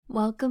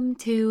Welcome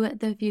to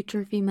the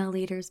Future Female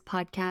Leaders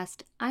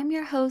podcast. I'm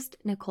your host,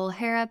 Nicole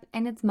Harrop,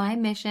 and it's my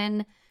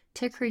mission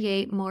to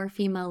create more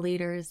female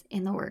leaders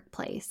in the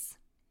workplace.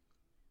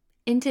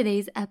 In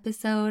today's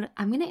episode,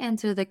 I'm going to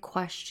answer the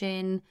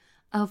question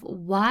of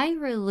why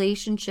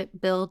relationship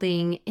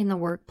building in the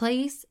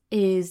workplace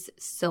is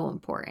so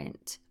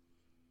important.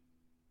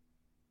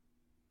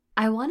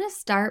 I want to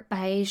start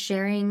by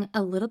sharing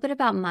a little bit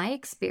about my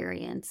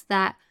experience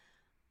that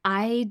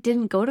I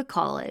didn't go to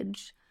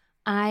college.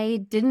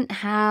 I didn't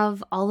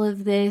have all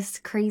of this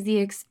crazy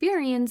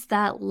experience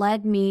that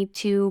led me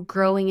to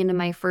growing into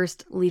my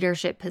first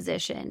leadership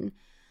position.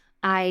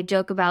 I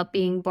joke about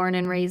being born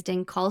and raised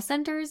in call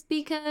centers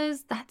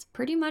because that's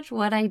pretty much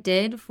what I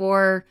did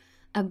for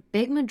a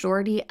big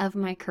majority of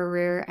my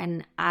career.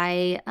 And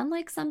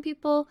unlike some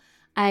people,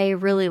 I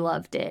really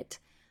loved it.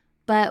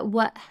 But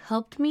what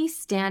helped me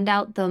stand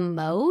out the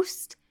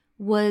most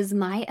was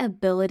my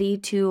ability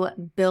to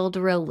build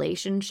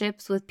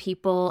relationships with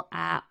people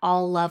at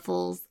all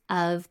levels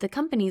of the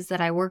companies that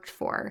I worked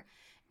for.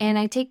 And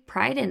I take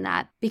pride in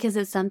that because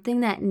it's something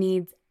that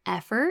needs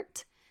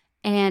effort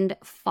and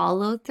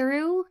follow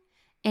through.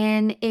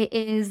 And it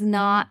is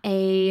not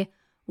a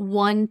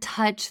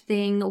one-touch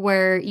thing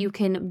where you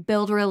can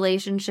build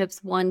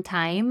relationships one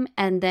time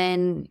and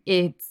then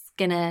it's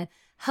going to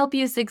help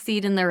you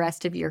succeed in the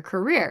rest of your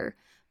career.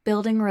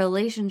 Building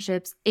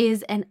relationships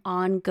is an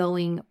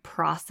ongoing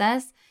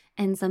process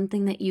and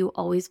something that you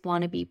always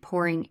want to be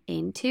pouring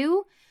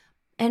into.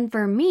 And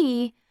for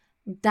me,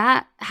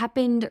 that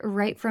happened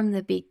right from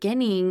the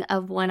beginning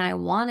of when I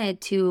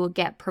wanted to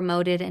get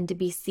promoted and to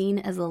be seen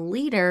as a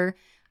leader.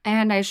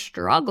 And I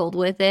struggled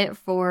with it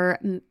for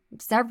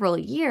several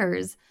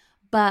years.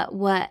 But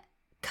what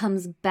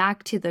comes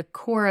back to the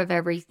core of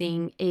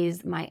everything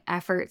is my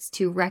efforts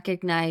to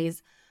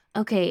recognize,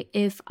 okay,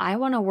 if I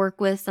want to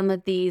work with some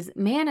of these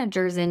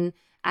managers and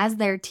as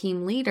their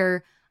team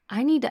leader,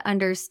 I need to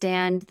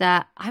understand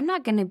that I'm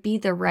not going to be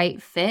the right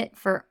fit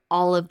for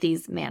all of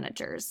these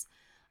managers.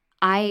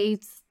 I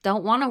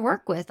don't want to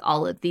work with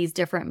all of these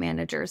different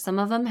managers. Some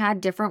of them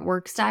had different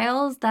work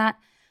styles that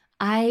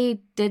I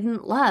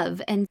didn't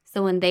love. And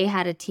so when they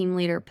had a team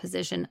leader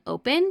position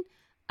open,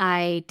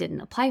 I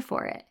didn't apply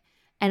for it.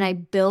 And I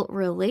built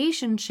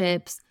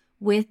relationships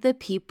with the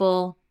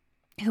people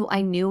who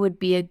I knew would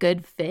be a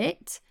good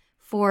fit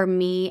for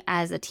me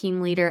as a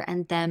team leader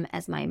and them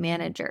as my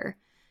manager.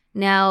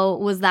 Now,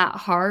 was that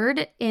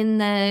hard in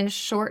the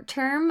short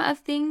term of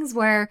things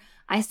where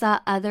I saw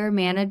other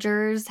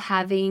managers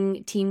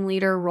having team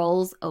leader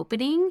roles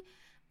opening?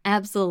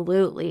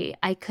 Absolutely.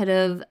 I could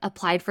have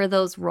applied for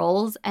those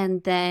roles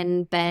and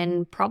then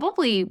been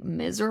probably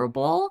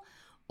miserable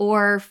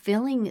or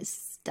feeling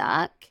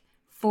stuck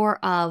for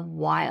a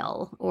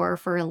while or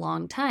for a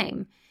long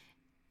time.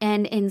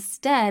 And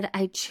instead,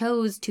 I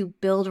chose to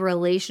build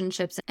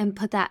relationships and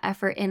put that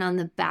effort in on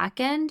the back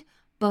end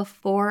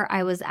before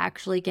I was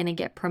actually going to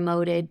get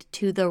promoted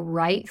to the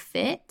right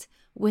fit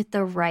with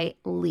the right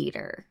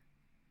leader.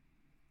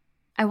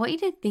 I want you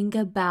to think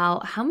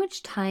about how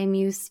much time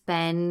you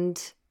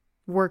spend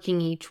working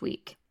each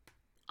week.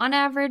 On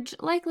average,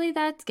 likely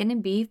that's going to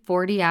be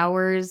 40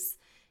 hours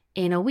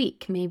in a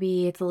week.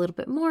 Maybe it's a little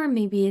bit more,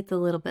 maybe it's a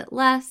little bit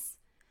less.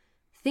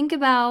 Think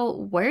about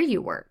where you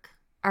work.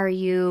 Are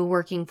you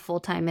working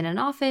full-time in an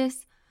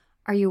office?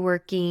 Are you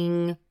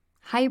working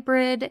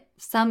hybrid,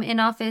 some in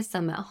office,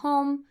 some at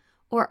home?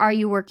 Or are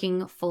you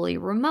working fully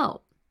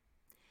remote?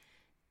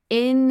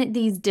 In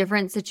these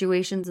different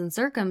situations and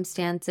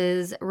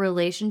circumstances,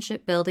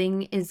 relationship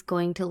building is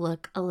going to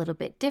look a little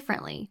bit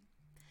differently.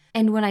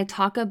 And when I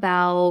talk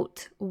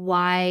about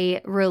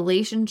why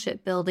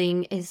relationship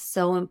building is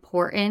so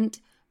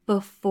important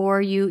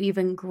before you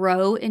even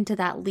grow into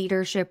that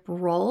leadership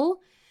role,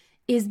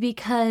 is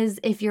because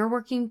if you're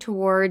working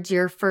towards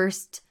your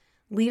first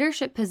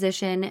leadership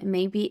position,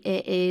 maybe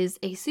it is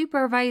a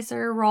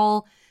supervisor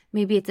role,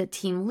 maybe it's a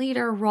team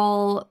leader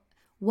role,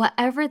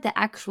 whatever the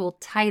actual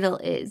title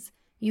is,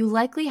 you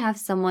likely have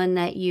someone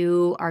that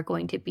you are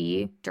going to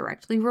be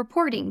directly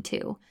reporting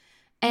to.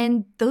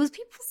 And those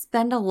people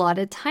spend a lot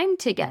of time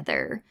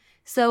together.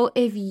 So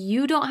if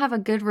you don't have a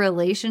good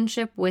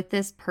relationship with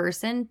this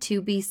person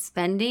to be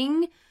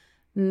spending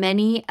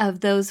many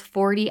of those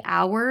 40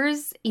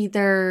 hours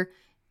either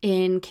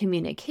in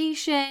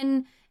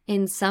communication,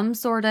 in some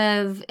sort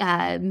of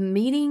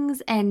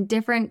meetings and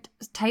different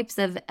types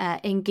of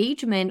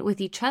engagement with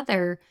each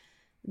other,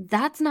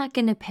 that's not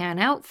going to pan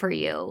out for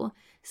you.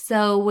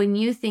 So when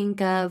you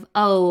think of,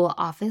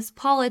 office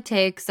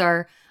politics,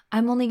 or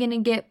I'm only going to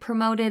get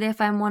promoted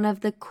if I'm one of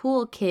the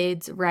cool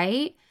kids,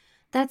 right?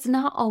 That's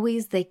not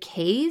always the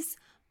case.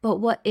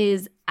 But what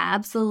is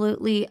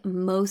absolutely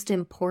most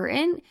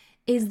important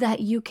is that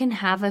you can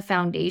have a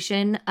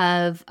foundation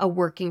of a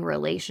working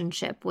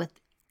relationship with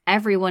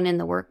everyone in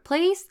the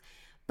workplace,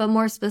 but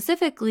more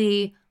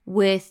specifically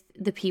with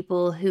the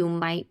people who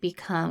might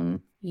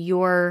become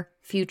your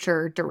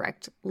future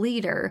direct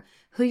leader,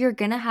 who you're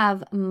going to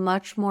have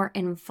much more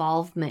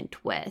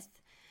involvement with.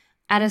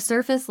 At a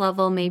surface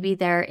level, maybe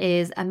there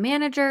is a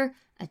manager,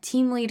 a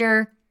team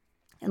leader,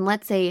 and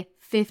let's say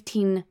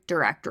 15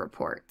 direct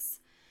reports.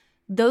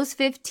 Those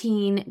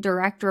 15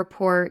 direct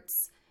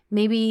reports,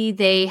 maybe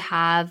they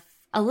have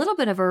a little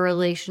bit of a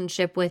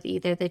relationship with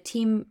either the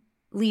team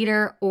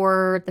leader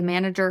or the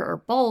manager or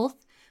both,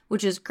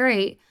 which is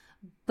great,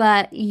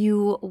 but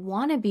you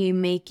want to be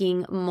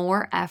making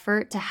more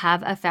effort to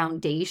have a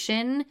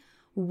foundation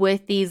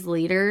with these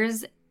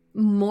leaders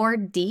more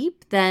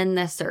deep than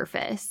the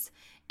surface.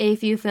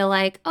 If you feel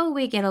like, oh,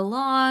 we get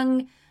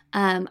along,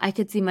 I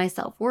could see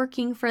myself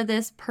working for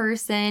this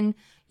person,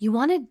 you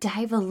want to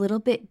dive a little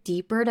bit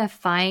deeper to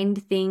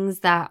find things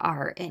that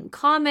are in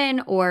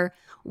common or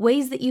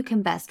ways that you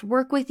can best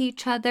work with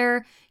each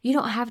other. You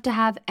don't have to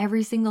have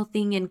every single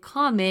thing in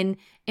common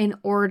in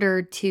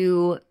order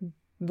to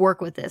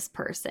work with this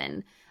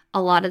person.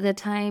 A lot of the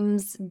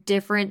times,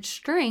 different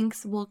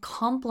strengths will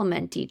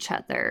complement each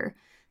other.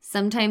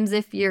 Sometimes,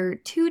 if you're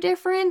too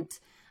different,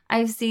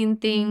 I've seen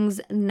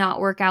things not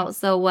work out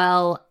so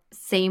well.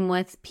 Same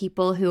with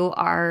people who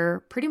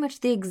are pretty much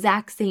the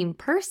exact same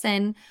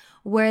person,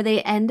 where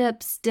they end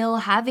up still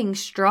having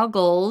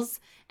struggles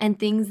and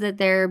things that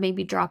they're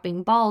maybe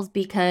dropping balls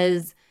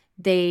because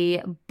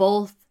they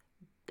both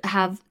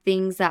have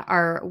things that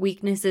are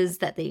weaknesses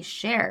that they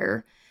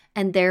share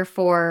and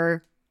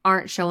therefore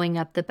aren't showing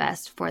up the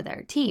best for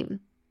their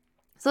team.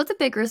 So it's a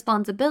big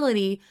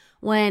responsibility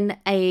when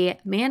a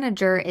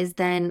manager is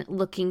then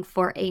looking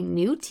for a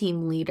new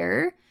team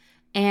leader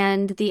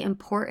and the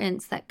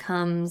importance that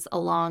comes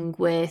along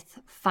with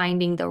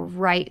finding the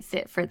right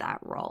fit for that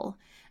role.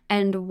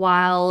 And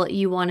while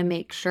you want to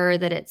make sure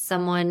that it's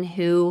someone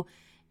who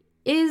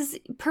is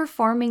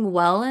performing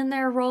well in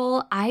their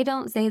role, I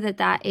don't say that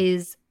that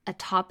is a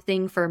top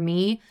thing for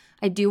me.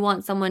 I do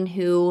want someone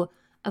who,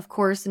 of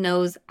course,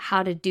 knows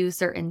how to do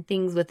certain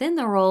things within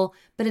the role,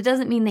 but it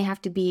doesn't mean they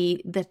have to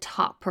be the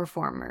top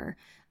performer.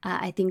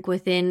 I think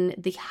within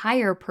the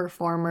higher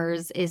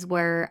performers is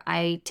where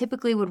I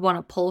typically would want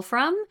to pull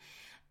from.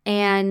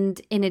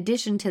 And in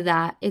addition to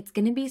that, it's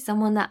going to be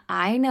someone that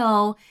I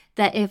know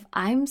that if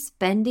I'm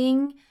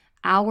spending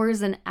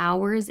hours and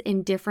hours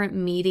in different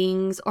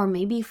meetings or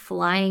maybe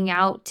flying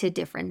out to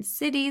different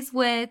cities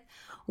with,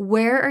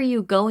 where are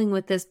you going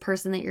with this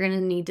person that you're going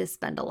to need to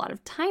spend a lot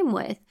of time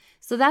with?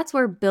 So that's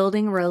where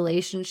building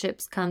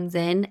relationships comes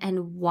in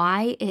and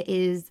why it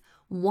is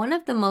one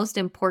of the most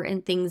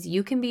important things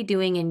you can be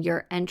doing in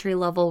your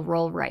entry-level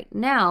role right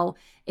now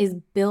is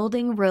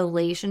building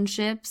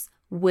relationships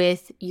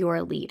with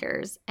your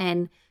leaders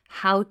and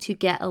how to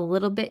get a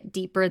little bit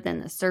deeper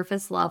than the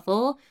surface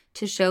level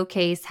to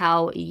showcase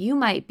how you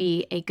might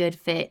be a good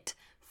fit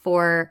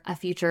for a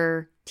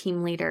future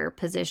team leader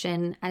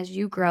position as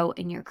you grow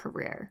in your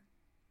career.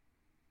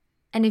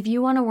 And if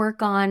you want to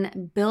work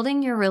on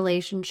building your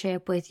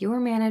relationship with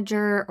your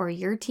manager or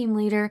your team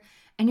leader,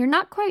 and you're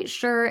not quite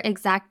sure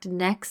exact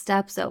next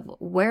steps of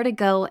where to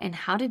go and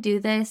how to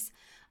do this,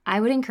 I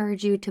would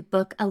encourage you to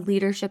book a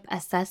leadership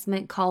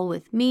assessment call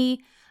with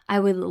me. I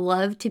would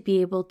love to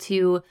be able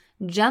to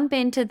jump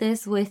into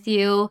this with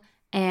you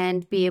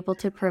and be able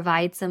to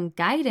provide some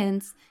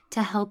guidance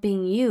to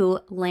helping you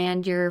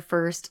land your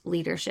first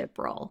leadership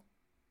role.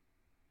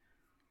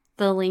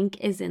 The link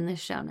is in the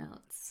show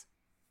notes.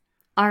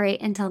 All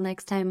right, until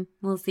next time,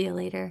 we'll see you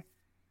later.